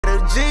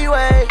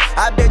G-Way.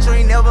 I bet you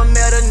ain't never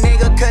met a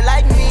nigga cut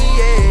like me,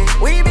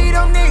 yeah. We be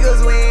them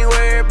niggas, we ain't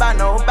worried about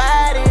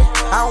nobody.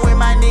 I'm with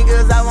my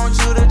niggas, I want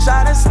you to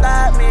try to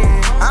stop me.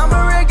 I'm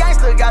a real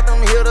gangster, got them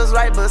hitters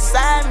right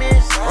beside me.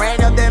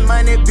 Ran up that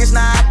money, bitch,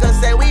 now I can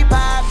say we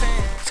poppin'.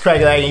 It's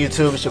crazy like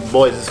YouTube, it's your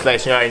boys, it's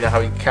Flex. You already know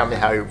how we comment,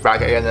 how we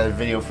rock. I got another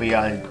video for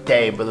y'all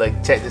today, but look,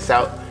 check this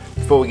out.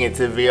 Before we get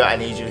into the video, I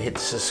need you to hit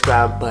the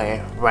subscribe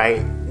button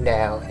right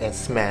now and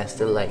smash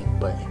the like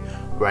button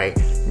right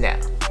now.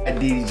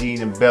 DDG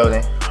in the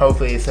building.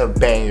 Hopefully it's a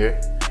banger.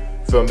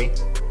 Feel me?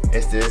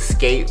 It's the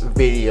escape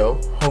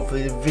video.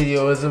 Hopefully the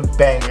video is a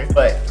banger.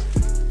 But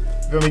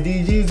feel me,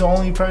 DDG is the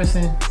only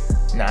person.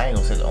 Nah, I ain't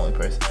gonna say the only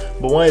person,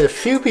 but one of the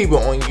few people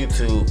on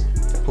YouTube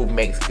who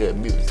makes good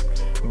music.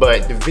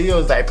 But the video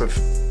is like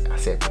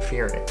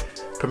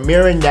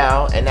premiering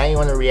now, and I ain't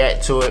wanna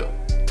react to it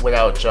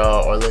without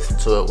y'all or listen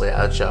to it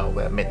without y'all,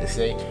 what I meant to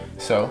say.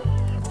 So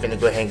I'm finna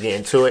go ahead and get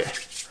into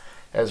it.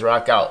 Let's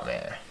rock out,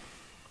 man.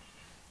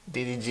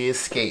 DDG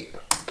Escape.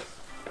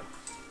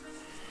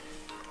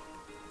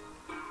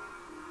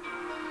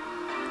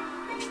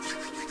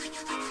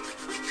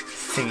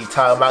 See you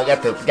talking about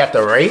got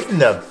the race in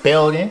the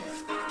building.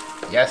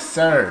 Yes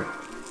sir.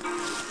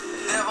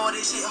 Live all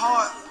this shit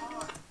hard.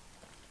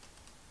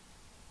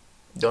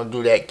 Don't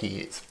do that,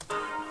 kids.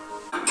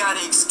 I gotta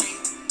escape.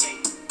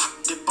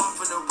 Dip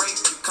off in the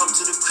race, you come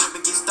to the crib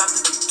and get stopped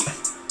at the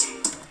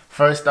gate.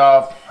 First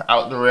off,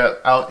 out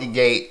the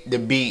gate, the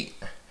beat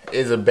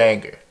is a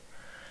banger.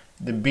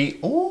 The beat,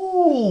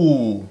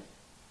 ooh.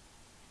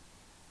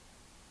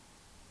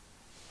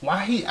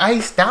 Why he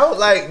iced out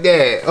like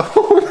that?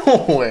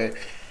 Hold on.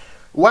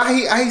 Why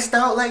he iced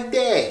out like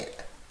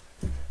that?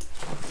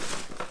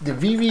 The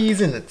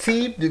VVs in the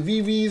teeth, the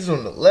VVs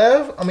on the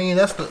left. I mean,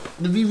 that's the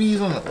VVs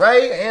on the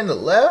right and the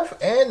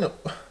left and the...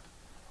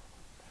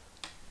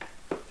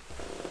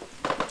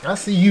 I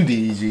see you,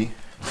 DDG.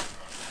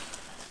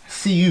 I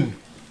see you.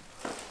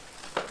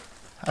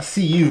 I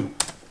see you.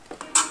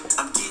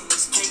 I'm getting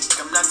this cake.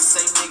 I'm not the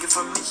same nigga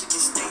from Michigan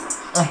State.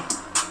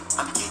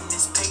 I'm getting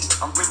this pay.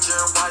 I'm richer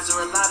and wiser,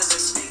 a lot is at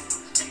stake.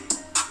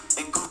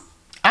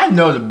 I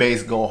know the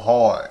bass go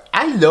hard.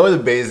 I know the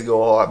bass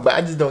go hard, but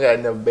I just don't got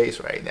enough bass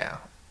right now.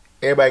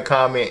 Everybody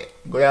comment,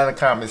 go down in the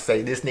comments,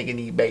 say this nigga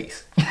need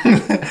bass.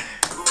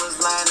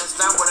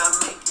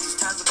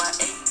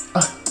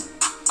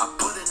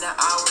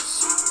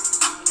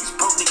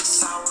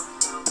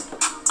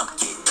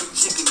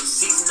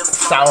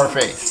 Sour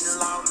face.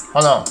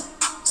 Hold on.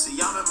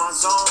 See, I'm in my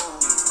zone.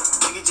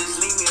 Nigga,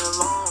 just leave me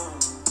alone.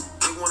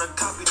 They wanna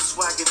copy the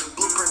swag and the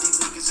blueprint. These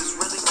niggas is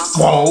really my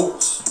whoa.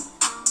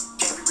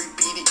 Can't be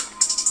repeated.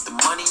 The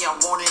money I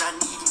wanted, I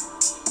needed.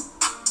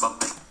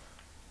 But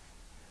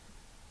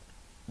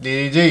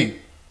DDG.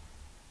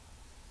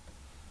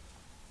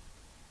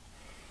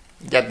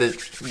 Got the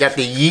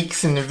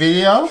yeeks in the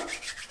video.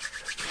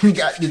 You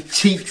got the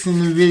cheeks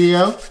in the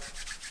video.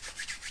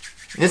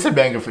 It's a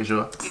banger for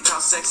sure.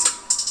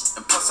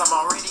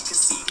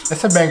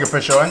 It's a banger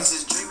for sure. This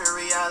is dreaming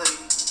reality.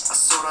 I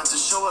sold out to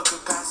show a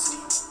capacity.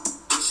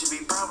 They should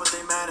be proud, but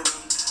they mad at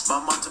me. My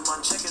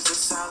month-to-month check is their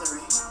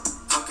salary.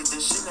 Fuck it,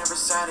 this shit never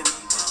sat at me.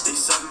 They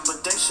something,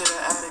 but they should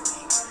have added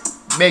me.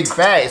 Big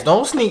facts.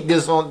 Don't sneak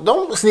this on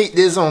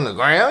the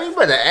ground. You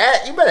better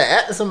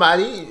add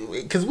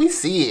somebody, cause we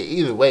see it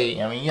either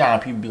way. I mean, you know,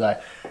 people be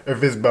like,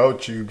 if it's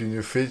about you, then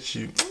it fits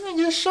you.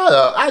 Just shut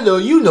up. I know,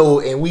 you know,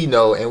 and we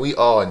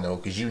all know,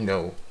 cause you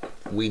know,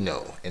 we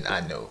know, and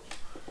I know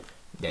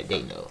that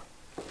they know.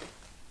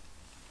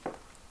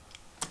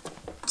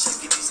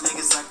 Checking these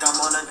niggas like I'm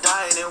on a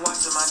diet and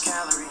watching my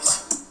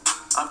calories.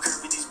 I'm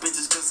curving these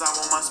bitches cause I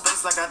want my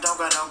space like I don't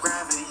got no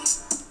gravity.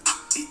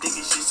 He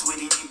thinking shit sweet,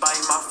 he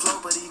biting my flow,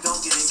 but he gon'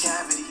 get a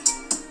cavity.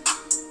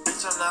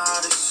 Bitch, I'm the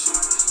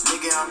hottest.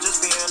 Nigga, I'm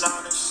just being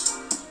honest.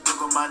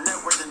 Look on my net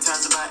worth and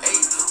times about 8,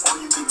 or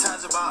you can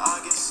times about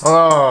August.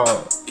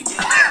 Oh. You get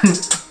it?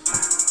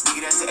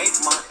 Nigga, that's the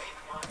 8th month.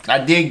 I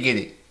did get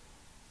it.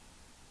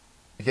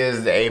 Because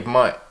it's the 8th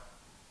month.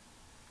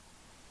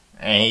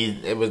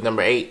 And it was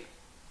number 8.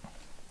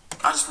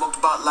 I just smoked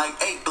about like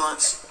 8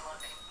 blunts.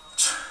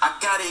 I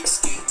gotta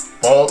escape.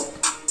 Oh.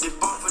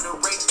 Dip off in the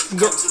race, come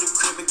to the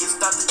crib and get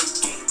stopped at the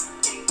gate.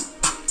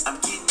 I'm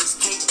getting this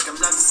cake. I'm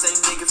not the same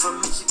nigga from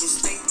Michigan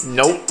State.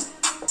 Nope.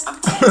 I'm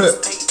getting this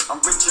pay. I'm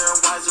richer and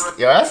wiser.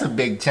 Yo, that's a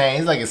big chain.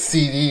 It's like a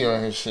CD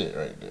on his shit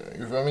right there.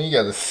 You feel me? You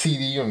got a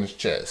CD on his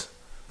chest.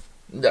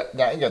 That's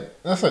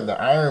like the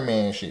Iron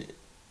Man shit.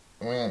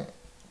 Man,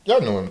 y'all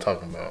know what I'm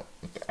talking about.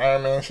 With the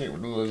Iron Man shit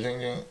with the little jing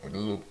jing, with the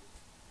little.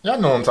 Y'all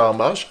know what I'm talking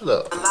about. Shut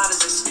up. A lot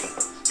is at stake.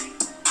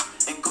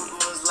 And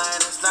Google is lying.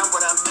 That's not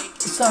what I make.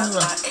 It's not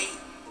what I ate.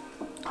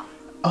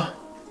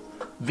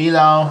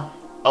 V-Long.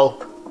 Oh.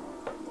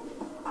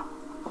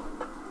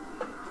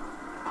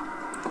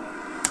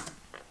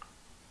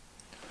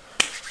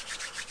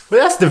 But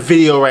that's the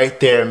video right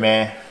there,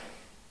 man.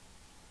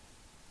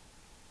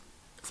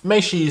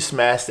 Make sure you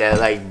smash that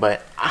like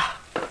button.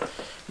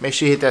 Make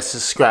sure you hit that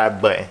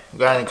subscribe button.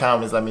 Go down in the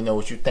comments, let me know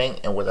what you think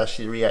and what I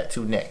should react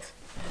to next.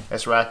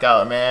 Let's rock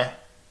out, man.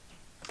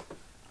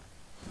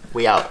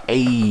 We out.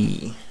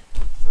 Ayy.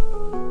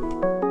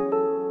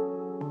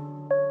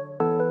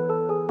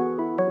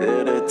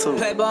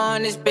 Playboy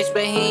on this bitch,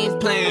 but he ain't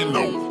playing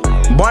no.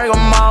 Bring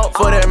 'em out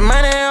for that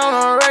money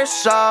on the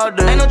race all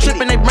day. Ain't no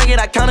trippin', they bring it,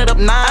 I counted up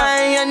 9. I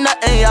ain't hear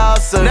nothing, y'all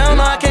say. They don't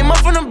know I came up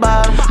from the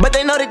bottom, but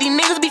they know that these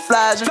niggas be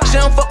flashing. She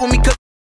don't fuck with me 'cause